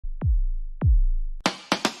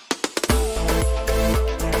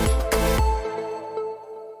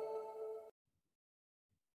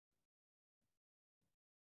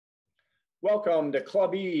Welcome to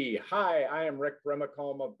Club E. Hi, I am Rick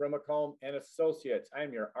Brimacombe of Brimacombe and Associates. I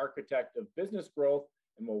am your architect of business growth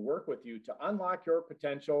and will work with you to unlock your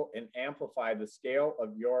potential and amplify the scale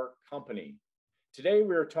of your company. Today,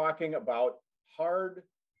 we are talking about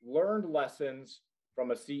hard-learned lessons from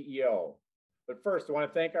a CEO. But first, I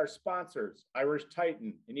want to thank our sponsors, Irish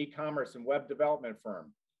Titan, an e-commerce and web development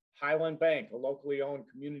firm, Highland Bank, a locally owned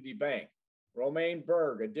community bank, Romaine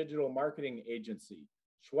Berg, a digital marketing agency,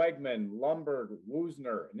 Schwegman, Lumberg,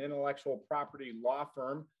 Woosner, an intellectual property law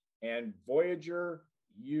firm, and Voyager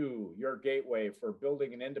U, your gateway for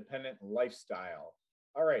building an independent lifestyle.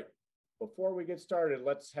 All right, before we get started,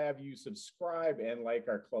 let's have you subscribe and like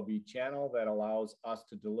our Club E channel. That allows us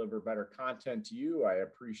to deliver better content to you. I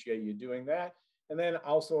appreciate you doing that. And then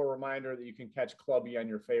also a reminder that you can catch Club E on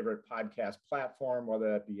your favorite podcast platform,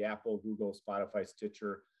 whether that be Apple, Google, Spotify,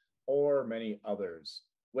 Stitcher, or many others.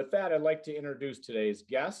 With that, I'd like to introduce today's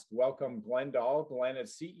guest. Welcome, Glen Dall. Glen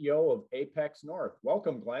is CEO of Apex North.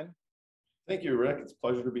 Welcome, Glen. Thank you, Rick. It's a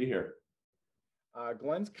pleasure to be here.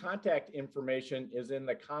 Glen's contact information is in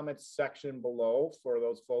the comments section below for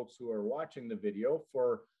those folks who are watching the video.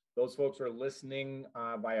 For those folks who are listening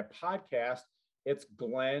via podcast, it's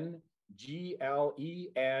Glen,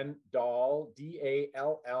 G-L-E-N, Dall,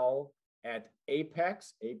 D-A-L-L, at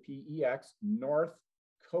Apex, A-P-E-X, North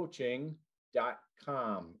Coaching.com.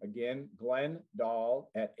 Again, Glen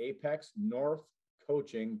Dall at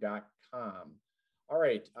apexnorthcoaching.com. All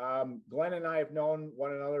right, Glen and I have known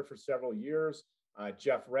one another for several years.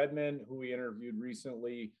 Jeff Redmond, who we interviewed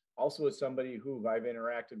recently, also is somebody who I've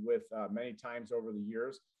interacted with many times over the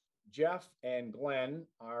years. Jeff and Glen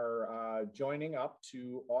are joining up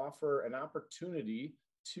to offer an opportunity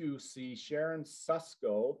to see Sharon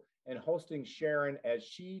Susko and hosting Sharon as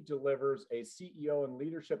she delivers a CEO and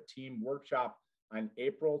leadership team workshop on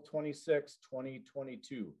April 26,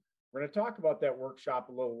 2022. We're going to talk about that workshop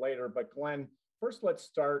a little later, but Glen, first let's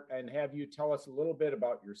start and have you tell us a little bit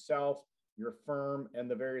about yourself, your firm,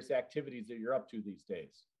 and the various activities that you're up to these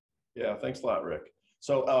days. Yeah, thanks a lot, Rick.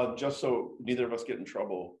 So just so neither of us get in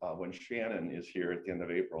trouble, when Shannon is here at the end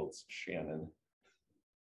of April, it's Shannon.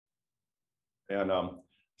 And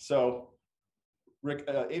so Rick,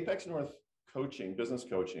 Apex North Coaching, business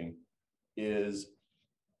coaching, is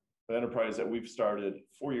an enterprise that we've started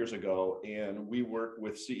 4 years ago, and we work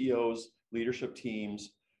with CEOs, leadership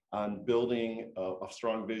teams on building a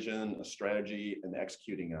strong vision, a strategy, and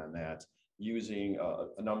executing on that using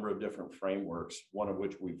a number of different frameworks, one of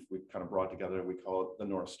which we've kind of brought together. We call it the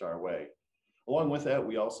North Star Way. Along with that,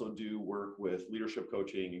 we also do work with leadership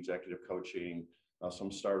coaching, executive coaching,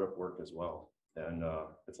 some startup work as well. And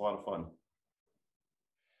it's a lot of fun.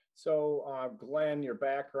 So, Glen, your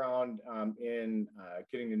background in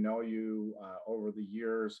getting to know you over the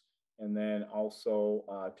years, and then also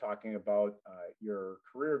talking about your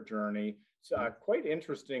career journey. It's a quite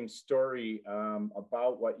interesting story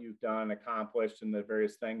about what you've done, accomplished, and the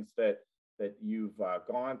various things that you've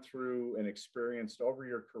gone through and experienced over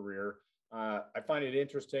your career. I find it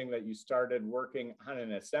interesting that you started working on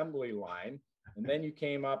an assembly line, and then you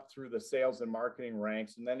came up through the sales and marketing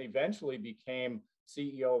ranks, and then eventually became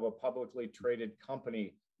CEO of a publicly traded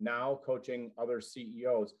company, now coaching other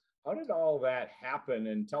CEOs. How did all that happen?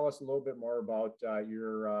 And tell us a little bit more about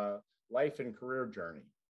your life and career journey.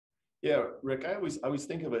 Yeah, Rick, I always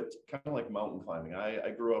think of it kind of like mountain climbing.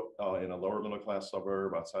 I grew up in a lower middle class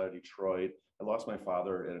suburb outside of Detroit. I lost my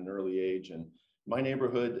father at an early age, and my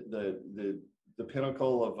neighborhood, the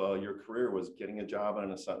pinnacle of your career was getting a job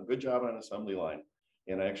on a good job on an assembly line.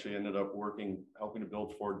 And I actually ended up helping to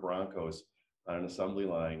build Ford Broncos on an assembly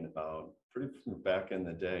line pretty back in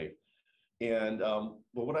the day. And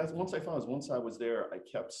but once I was there, I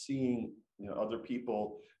kept seeing other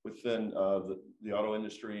people within the auto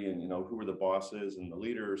industry, and who were the bosses and the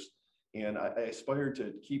leaders. And I aspired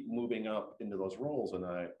to keep moving up into those roles, and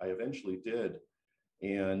I eventually did.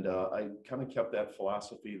 And I kind of kept that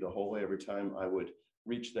philosophy the whole way. Every time I would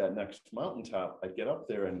reach that next mountaintop, I'd get up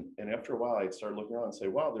there, and after a while, I'd start looking around and say,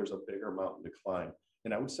 wow, there's a bigger mountain to climb.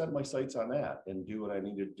 And I would set my sights on that and do what I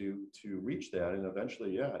needed to do to reach that. And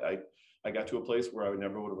eventually, yeah, I got to a place where I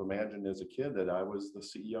never would have imagined as a kid that I was the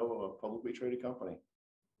CEO of a publicly traded company.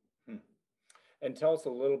 And tell us a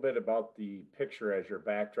little bit about the picture as your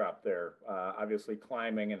backdrop there. Obviously,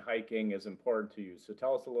 climbing and hiking is important to you. So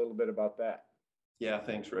tell us a little bit about that. Yeah,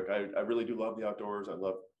 thanks, Rick. I really do love the outdoors. I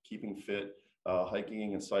love keeping fit,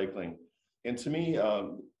 hiking and cycling. And to me,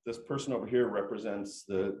 this person over here represents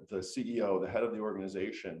the CEO, the head of the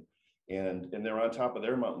organization, and they're on top of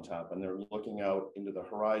their mountaintop, and they're looking out into the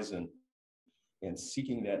horizon. and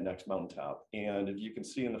seeking that next mountaintop. And if you can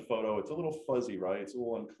see in the photo, it's a little fuzzy, right? It's a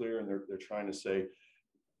little unclear, and they're trying to say,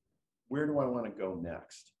 where do I want to go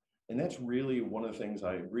next? And that's really one of the things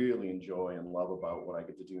I really enjoy and love about what I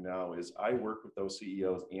get to do now is I work with those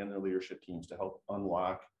CEOs and their leadership teams to help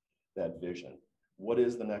unlock that vision. What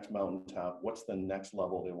is the next mountaintop? What's the next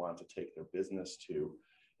level they want to take their business to?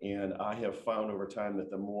 And I have found over time that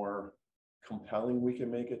the more compelling we can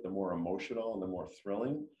make it, the more emotional and the more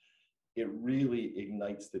thrilling, it really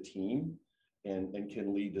ignites the team and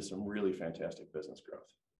can lead to some really fantastic business growth.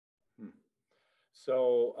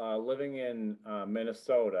 So living in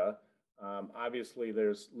Minnesota, obviously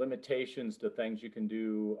there's limitations to things you can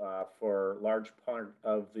do for large part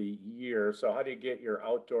of the year. So how do you get your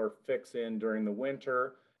outdoor fix in during the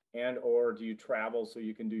winter, and or do you travel so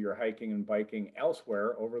you can do your hiking and biking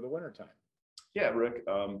elsewhere over the wintertime? Yeah, Rick,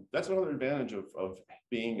 that's another advantage of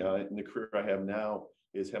being in the career I have now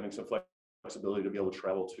is having some flexibility to be able to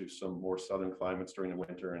travel to some more southern climates during the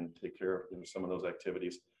winter and take care of some of those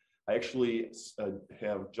activities. I actually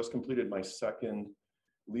have just completed my second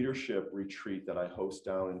leadership retreat that I host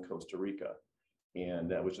down in Costa Rica.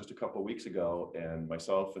 And that was just a couple of weeks ago. And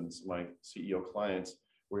myself and my CEO clients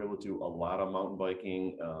were able to do a lot of mountain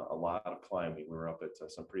biking, a lot of climbing. We were up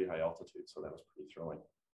at some pretty high altitude. So that was pretty thrilling.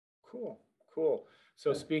 Cool, cool.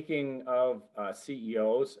 So speaking of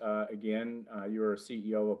CEOs, again, you're a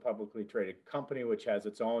CEO of a publicly traded company, which has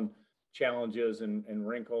its own challenges and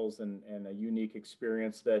wrinkles and a unique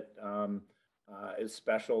experience that is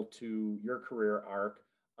special to your career arc.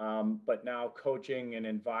 But now coaching and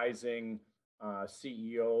advising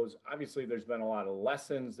CEOs, obviously there's been a lot of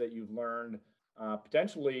lessons that you've learned,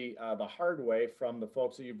 potentially the hard way from the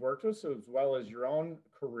folks that you've worked with, so as well as your own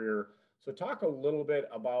career. So talk a little bit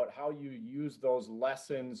about how you use those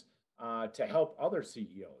lessons to help other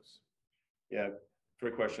CEOs. Yeah,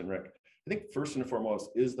 great question, Rick. I think first and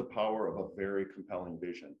foremost is the power of a very compelling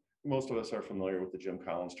vision. Most of us are familiar with the Jim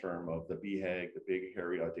Collins term of the BHAG, the big,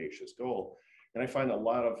 hairy, audacious goal. And I find a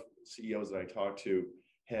lot of CEOs that I talk to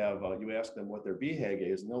have, you ask them what their BHAG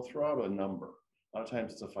is, and they'll throw out a number. A lot of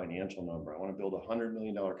times it's a financial number. I want to build a $100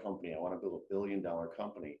 million company. I want to build a $1 billion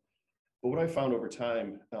company. But what I found over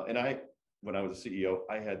time, when I was a CEO,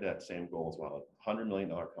 I had that same goal as well, a $100 million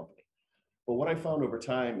company. But what I found over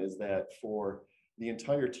time is that for the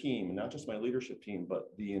entire team, and not just my leadership team,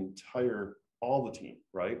 but all the team,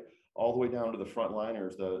 right? All the way down to the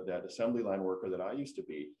frontliners, that assembly line worker that I used to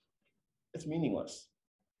be, it's meaningless.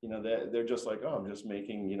 They're just like, oh, I'm just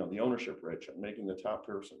making, the ownership rich. I'm making the top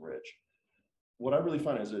person rich. What I really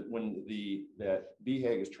find is that when that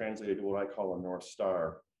BHAG is translated to what I call a North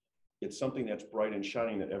Star, it's something that's bright and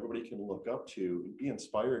shining that everybody can look up to and be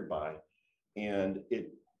inspired by. And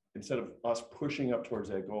instead of us pushing up towards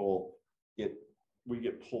that goal, we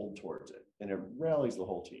get pulled towards it, and it rallies the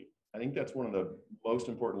whole team. I think that's one of the most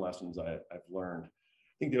important lessons I've learned.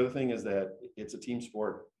 I think the other thing is that it's a team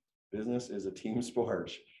sport. Business is a team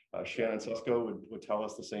sport. Shannon Susko would tell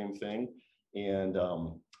us the same thing. And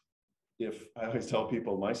if I always tell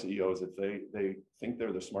people, my CEOs, if they think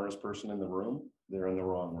they're the smartest person in the room, they're in the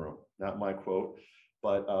wrong room. Not my quote,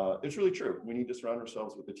 but it's really true. We need to surround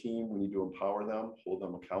ourselves with the team. We need to empower them, hold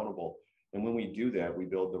them accountable. And when we do that, we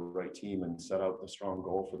build the right team and set out the strong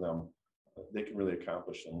goal for them. They can really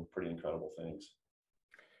accomplish some pretty incredible things.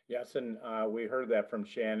 Yes, and we heard that from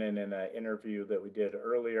Shannon in an interview that we did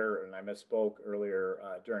earlier, and I misspoke earlier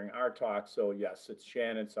during our talk. So yes, it's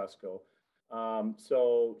Shannon Susko.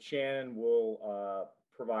 So Shannon will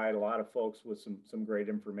provide a lot of folks with some great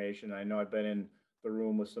information. I know I've been in the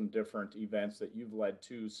room with some different events that you've led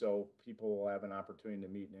to, so people will have an opportunity to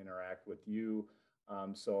meet and interact with you.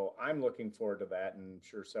 So I'm looking forward to that, and I'm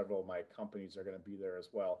sure several of my companies are going to be there as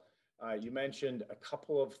well. You mentioned a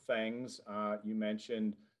couple of things. You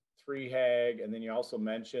mentioned 3HAG, and then you also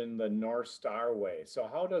mentioned the North Star Way. So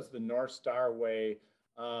how does the North Star Way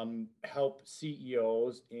help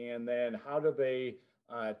CEOs, and then how do they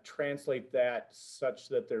translate that such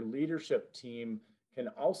that their leadership team can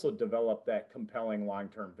also develop that compelling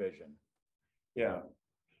long-term vision? Yeah.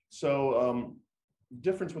 So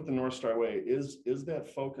difference with the North Star Way is that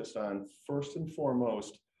focused on, first and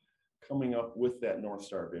foremost, coming up with that North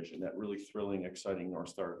Star vision, that really thrilling, exciting North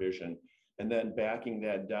Star vision, and then backing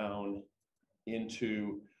that down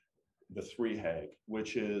into the 3HAG,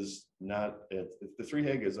 which is the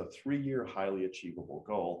 3HAG is a 3-year highly achievable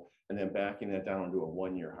goal, and then backing that down into a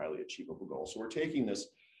 1-year highly achievable goal. So we're taking this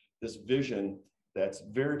vision that's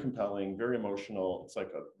very compelling, very emotional. It's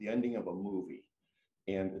like the ending of a movie,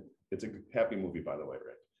 and it's a happy movie, by the way,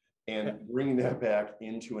 Rick. And bringing that back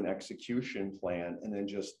into an execution plan, and then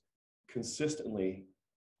just consistently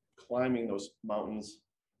climbing those mountains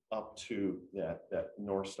up to that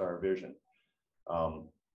North Star vision.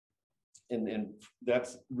 And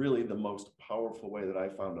that's really the most powerful way that I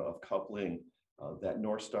found of coupling that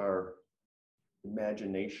North Star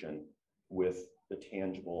imagination with the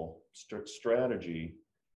tangible strategy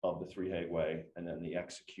of the Three Hague Way, and then the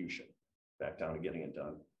execution back down to getting it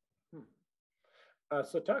done.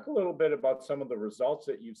 So talk a little bit about some of the results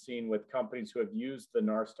that you've seen with companies who have used the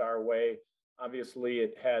North Star Way. Obviously,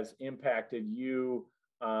 it has impacted you.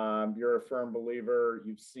 You're a firm believer.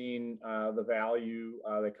 You've seen the value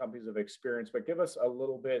that companies have experienced, but give us a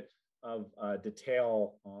little bit of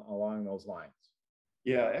detail along those lines.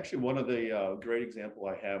 Yeah, actually, one of the great example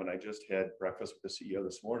I have, and I just had breakfast with the CEO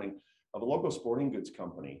this morning, of a local sporting goods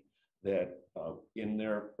company that in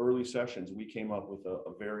their early sessions, we came up with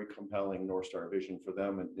a very compelling North Star vision for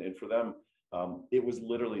them. And for them, it was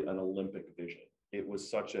literally an Olympic vision. It was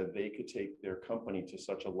such a, they could take their company to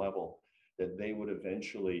such a level that they would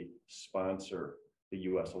eventually sponsor the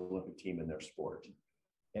U.S. Olympic team in their sport.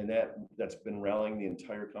 And that's been rallying the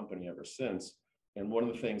entire company ever since. And one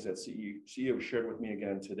of the things that CEO shared with me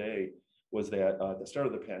again today was that at the start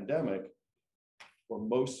of the pandemic, for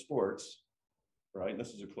most sports, right, and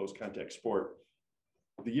this is a close contact sport,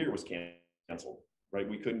 the year was canceled, right?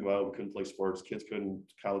 We couldn't go out, we couldn't play sports, kids couldn't,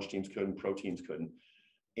 college teams couldn't, pro teams couldn't.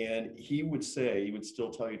 And he would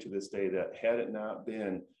still tell you to this day that had it not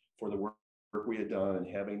been for the work we had done and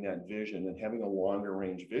having that vision and having a longer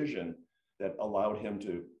range vision that allowed him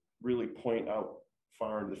to really point out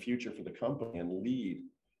far into the future for the company and lead,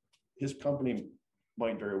 his company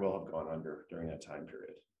might very well have gone under during that time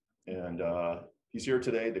period. And he's here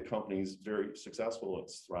today. The company's very successful.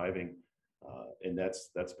 It's thriving. And that's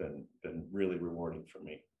been really rewarding for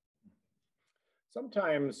me.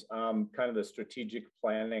 Sometimes kind of the strategic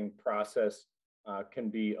planning process can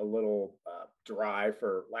be a little dry,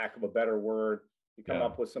 for lack of a better word. You come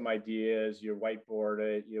up with some ideas, you whiteboard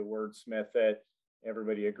it, you wordsmith it,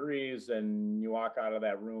 everybody agrees, and you walk out of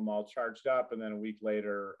that room all charged up, and then a week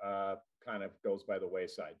later kind of goes by the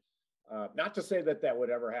wayside. Not to say that would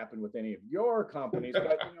ever happen with any of your companies,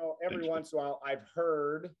 but every once in a while I've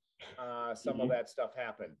heard some of that stuff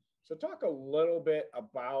happen. So talk a little bit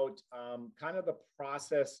about kind of the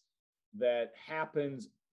process that happens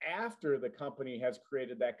after the company has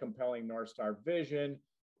created that compelling North Star vision.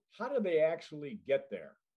 How do they actually get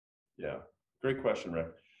there? Yeah, great question, Rick.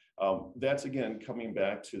 That's again coming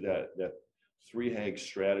back to that Three Hague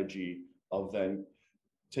strategy of then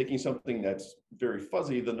taking something that's very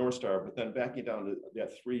fuzzy, the North Star, but then backing down to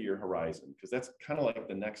that 3-year horizon, because that's kind of like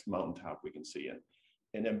the next mountaintop we can see in.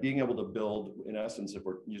 And then being able to build, in essence, if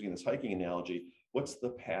we're using this hiking analogy, what's the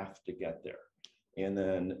path to get there? And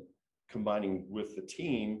then combining with the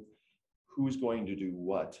team, who's going to do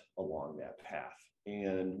what along that path?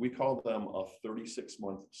 And we call them a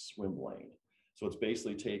 36-month swim lane. So it's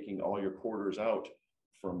basically taking all your quarters out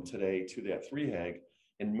from today to that Three Hague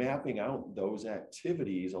and mapping out those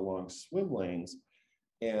activities along swim lanes.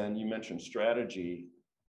 And you mentioned strategy.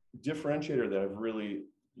 Differentiator that I've really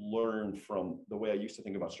learned from the way I used to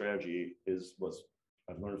think about strategy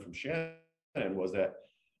I've learned from Shannon was that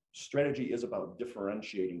strategy is about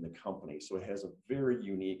differentiating the company. So it has a very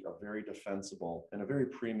unique, a very defensible, and a very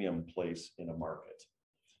premium place in a market.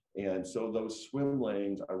 And so those swim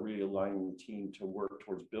lanes are really allowing the team to work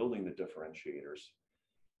towards building the differentiators,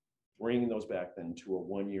 bringing those back then to a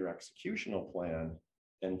 1-year executional plan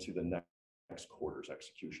and to the next quarter's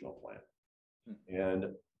executional plan. And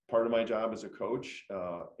part of my job as a coach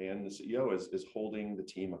and the CEO is holding the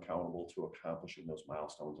team accountable to accomplishing those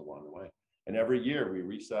milestones along the way. And every year we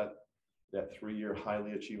reach that 3-year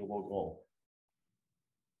highly achievable goal.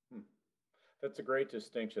 That's a great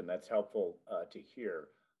distinction. That's helpful to hear.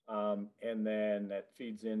 And then that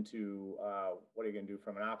feeds into what are you going to do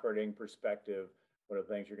from an operating perspective? What are the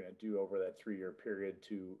things you're going to do over that 3-year period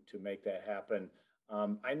to make that happen?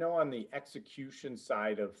 I know on the execution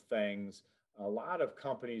side of things, a lot of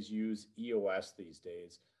companies use EOS these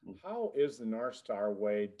days. How is the North Star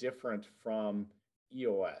Way different from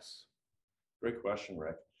EOS? Great question,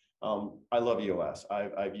 Rick. I love EOS.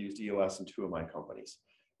 I've used EOS in 2 of my companies.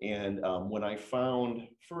 And when I found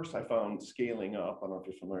Scaling Up, I don't know if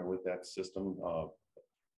you're familiar with that system,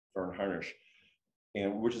 Vern Harnish,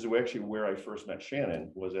 and which is actually where I first met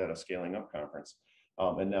Shannon, was at a Scaling Up conference.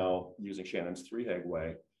 And now using Shannon's Three Hague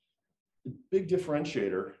Way. The big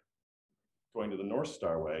differentiator going to the North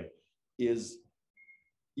Star Way is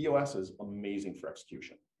EOS is amazing for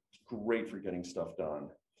execution. It's great for getting stuff done.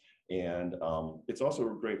 And it's also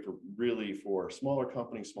great for smaller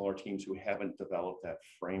companies, smaller teams who haven't developed that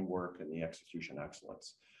framework and the execution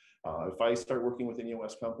excellence. If I start working with an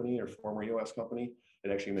EOS company or former EOS company,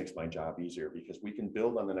 it actually makes my job easier because we can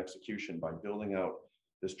build on that execution by building out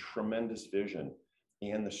this tremendous vision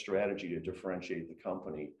and the strategy to differentiate the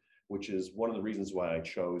company, which is one of the reasons why I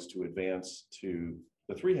chose to advance to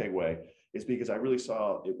the Three Hag Way, is because I really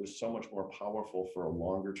saw it was so much more powerful for a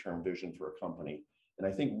longer term vision for a company. And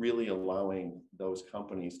I think really allowing those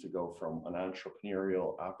companies to go from an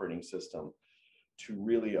entrepreneurial operating system to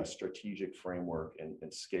really a strategic framework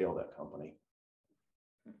and scale that company.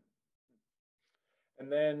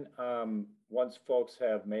 And then once folks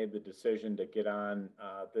have made the decision to get on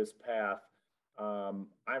this path, I'm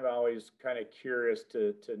always kind of curious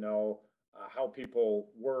to know how people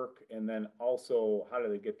work, and then also how do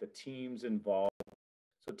they get the teams involved.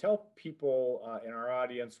 So tell people in our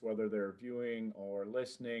audience, whether they're viewing or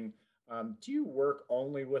listening, do you work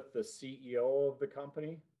only with the CEO of the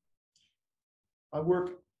company? I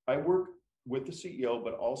work with the CEO,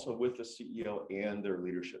 but also with the CEO and their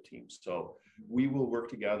leadership team. So we will work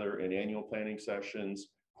together in annual planning sessions,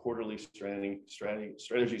 quarterly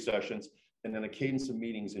strategy sessions, and then a cadence of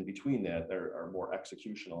meetings in between that are more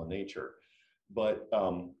executional in nature. But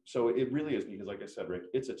so it really is, because like I said, Rick,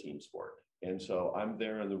 it's a team sport. And so I'm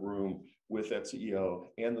there in the room with that CEO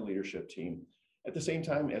and the leadership team. At the same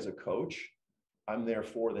time, as a coach, I'm there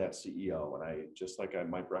for that CEO. And I, just like I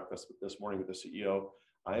my breakfast this morning with the CEO,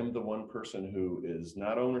 I am the one person who is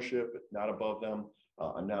not ownership, not above them.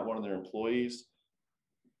 I'm not one of their employees.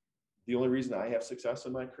 The only reason I have success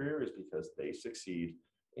in my career is because they succeed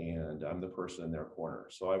and I'm the person in their corner.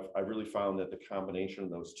 So I've really found that the combination of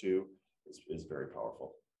those two is very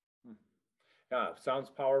powerful. Yeah, sounds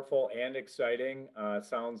powerful and exciting.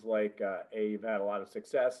 Sounds like A, you've had a lot of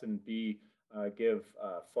success, and B, give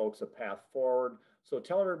folks a path forward. So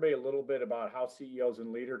tell everybody a little bit about how CEOs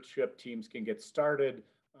and leadership teams can get started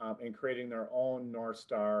in creating their own North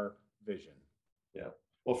Star vision. Yeah.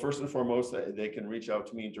 Well, first and foremost, they can reach out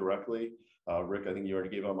to me directly. Rick, I think you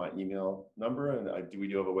already gave out my email number, and we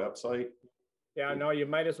do have a website. Yeah, no, you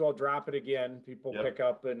might as well drop it again. People pick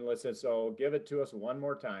up and listen. So give it to us one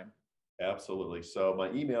more time. Absolutely. So my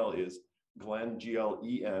email is Glen,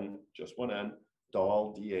 Glen, just one N,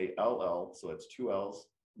 Dall, Dall. So that's two L's,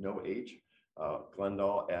 no H. Glen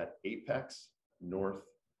Dall at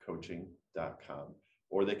apexnorthcoaching.com.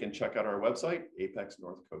 Or they can check out our website,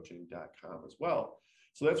 apexnorthcoaching.com as well.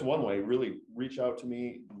 So that's one way. Really reach out to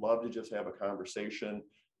me. Love to just have a conversation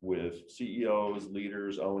with CEOs,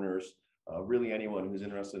 leaders, owners, really anyone who's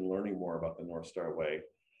interested in learning more about the North Star Way.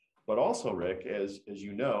 But also, Rick, as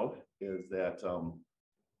you know, is that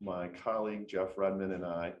my colleague Jeff Redman and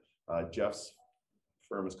I, Jeff's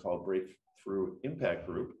firm is called Breakthrough Impact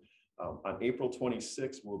Group. On April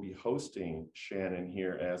 26th, we'll be hosting Shannon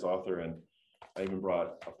here as author, and I even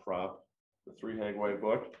brought a prop, the Three Hag Way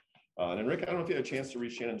book. And Rick, I don't know if you had a chance to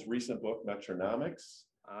read Shannon's recent book, Metronomics.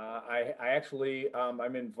 I actually,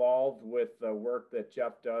 I'm involved with the work that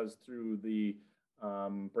Jeff does through the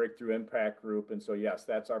Breakthrough Impact Group. And so, yes,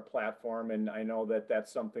 that's our platform. And I know that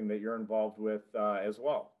that's something that you're involved with as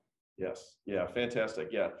well. Yes. Yeah.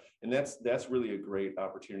 Fantastic. Yeah. And that's really a great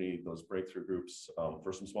opportunity, those breakthrough groups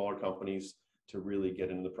for some smaller companies to really get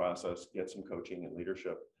into the process, get some coaching and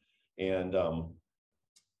leadership. And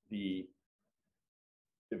the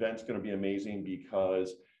event's going to be amazing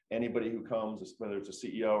because anybody who comes, whether it's a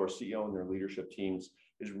CEO or CEO and their leadership teams,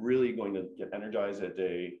 is really going to get energized that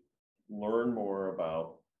day, learn more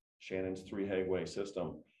about Shannon's Three Hag Way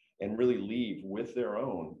system, and really leave with their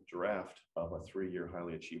own draft of a 3-year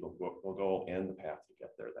highly achievable goal and the path to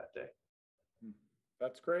get there that day.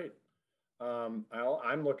 That's great.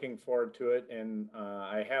 I'm looking forward to it. And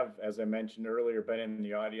I have, as I mentioned earlier, been in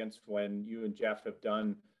the audience when you and Jeff have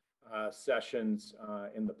done sessions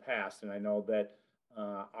in the past. And I know that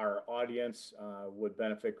our audience would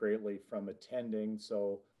benefit greatly from attending.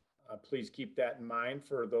 So please keep that in mind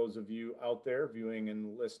for those of you out there viewing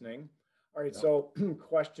and listening. All right, so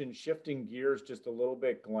question, shifting gears just a little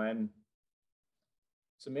bit, Glen.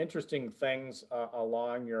 Some interesting things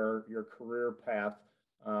along your career path.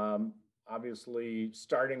 Obviously,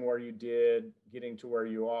 starting where you did, getting to where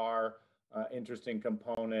you are, interesting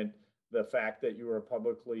component. The fact that you were a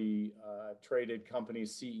publicly traded company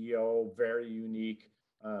CEO, very unique,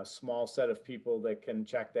 small set of people that can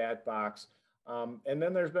check that box. And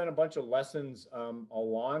then there's been a bunch of lessons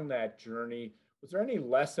along that journey. Was there any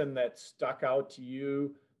lesson that stuck out to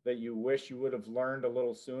you that you wish you would have learned a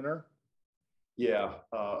little sooner? Yeah,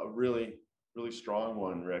 a really, really strong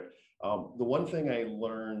one, Rick. The one thing I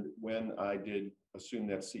learned when I did assume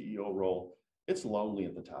that CEO role, it's lonely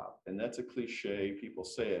at the top. And that's a cliche, people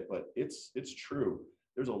say it, but it's true.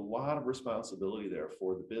 there's a lot of responsibility there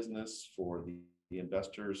for the business, for the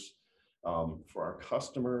investors, for our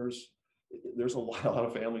customers. There's a lot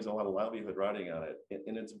of families, a lot of livelihood riding on it,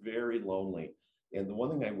 and it's very lonely. And the one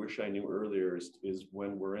thing I wish I knew earlier is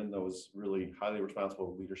when we're in those really highly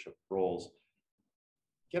responsible leadership roles,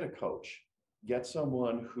 get a coach, get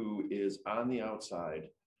someone who is on the outside,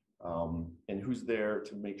 and who's there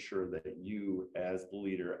to make sure that you, as the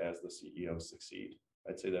leader, as the CEO, succeed.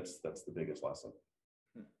 I'd say that's the biggest lesson.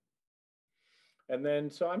 And then,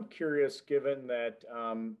 so I'm curious, given that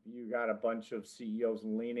you got a bunch of CEOs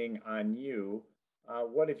leaning on you,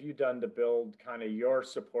 what have you done to build kind of your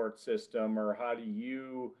support system, or how do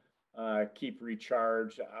you keep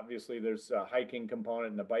recharged? Obviously, there's a hiking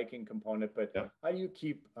component and a biking component, but Yeah. how do you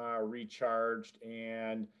keep recharged,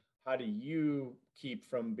 and how do you keep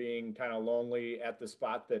from being kind of lonely at the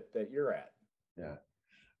spot that you're at? Yeah,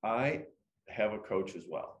 I have a coach as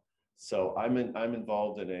well. So I'm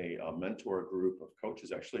involved in a mentor group of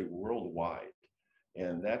coaches, actually worldwide.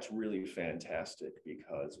 And that's really fantastic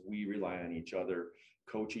because we rely on each other,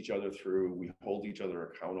 coach each other through, we hold each other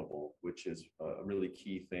accountable, which is a really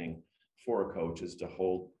key thing for a coach, is to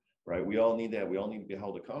hold, right? We all need that. We all need to be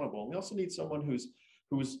held accountable. And we also need someone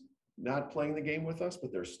who's not playing the game with us,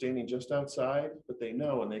 but they're standing just outside, but they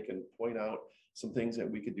know, and they can point out some things that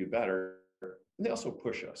we could do better. And they also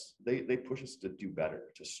push us. They push us to do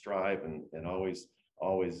better, to strive, and always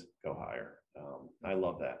go higher. I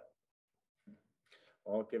love that.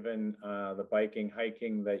 Well, given the biking,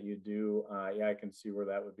 hiking that you do, yeah, I can see where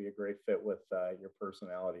that would be a great fit with your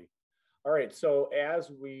personality. All right, so as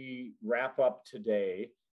we wrap up today,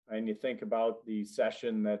 and you think about the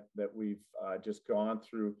session that we've just gone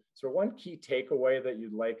through, is there one key takeaway that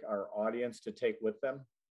you'd like our audience to take with them?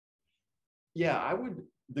 Yeah,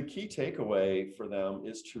 the key takeaway for them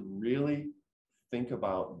is to really think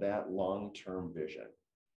about that long-term vision.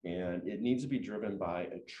 And it needs to be driven by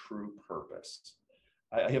a true purpose.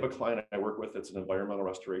 I have a client I work with that's an environmental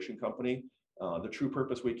restoration company. The true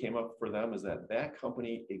purpose we came up for them is that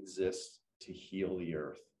company exists to heal the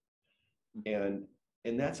earth. And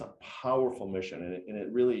that's a powerful mission. And it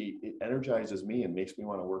really energizes me and makes me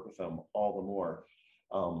want to work with them all the more.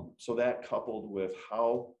 So that, coupled with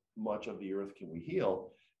how much of the earth can we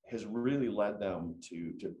heal, has really led them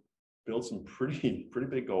to build some pretty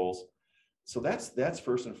big goals. So that's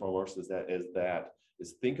first and foremost, is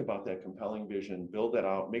think about that compelling vision, build that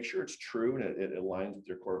out, make sure it's true and it aligns with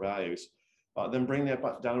your core values. Then bring that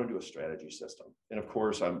down into a strategy system. And of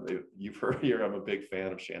course, you've heard here, I'm a big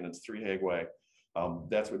fan of Shannon's 3HAG way.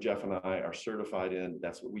 That's what Jeff and I are certified in.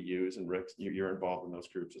 That's what we use. And Rick, you're involved in those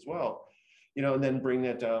groups as well. And then bring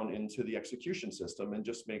that down into the execution system and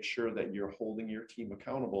just make sure that you're holding your team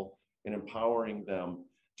accountable and empowering them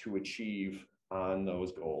to achieve on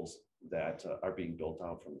those goals that are being built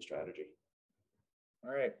out from the strategy.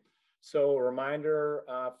 All right. So a reminder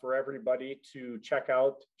for everybody to check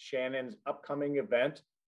out Shannon's upcoming event.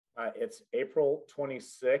 It's April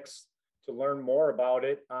 26th. To learn more about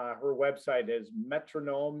it, her website is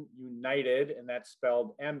Metronome United, and that's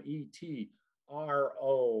spelled METRONOME,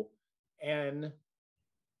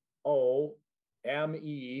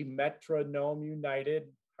 Metronome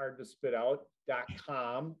United, hard to spit out,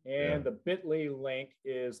 .com. And the bit.ly link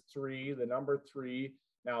is 3, the number 3.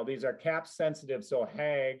 Now, these are cap sensitive, so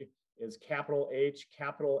HAG is capital H,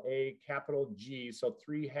 capital A, capital G, so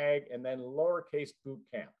 3HAG, and then lowercase boot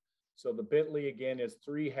camp. So the bit.ly again is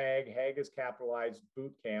 3HAG, HAG is capitalized,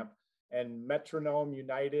 boot camp, and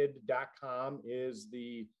metronomeunited.com is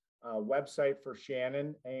the website for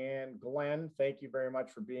Shannon. And Glen, thank you very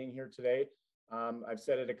much for being here today. I've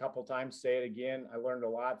said it a couple times, say it again. I learned a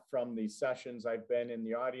lot from the sessions I've been in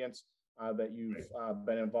the audience that you've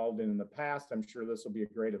been involved in the past. I'm sure this will be a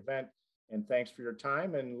great event. And thanks for your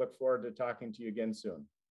time, and look forward to talking to you again soon.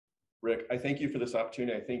 Rick, I thank you for this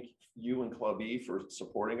opportunity. I thank you and Club E for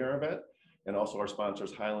supporting our event, and also our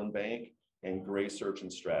sponsors, Highland Bank and Gray Search and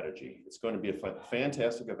Strategy. It's going to be a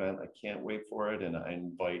fantastic event. I can't wait for it, and I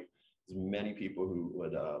invite as many people who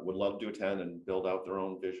would love to attend and build out their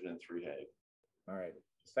own vision in 3HAG. All right.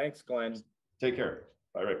 Thanks, Glen. Take care.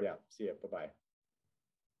 Bye, Rick. Yeah. See you. Bye-bye.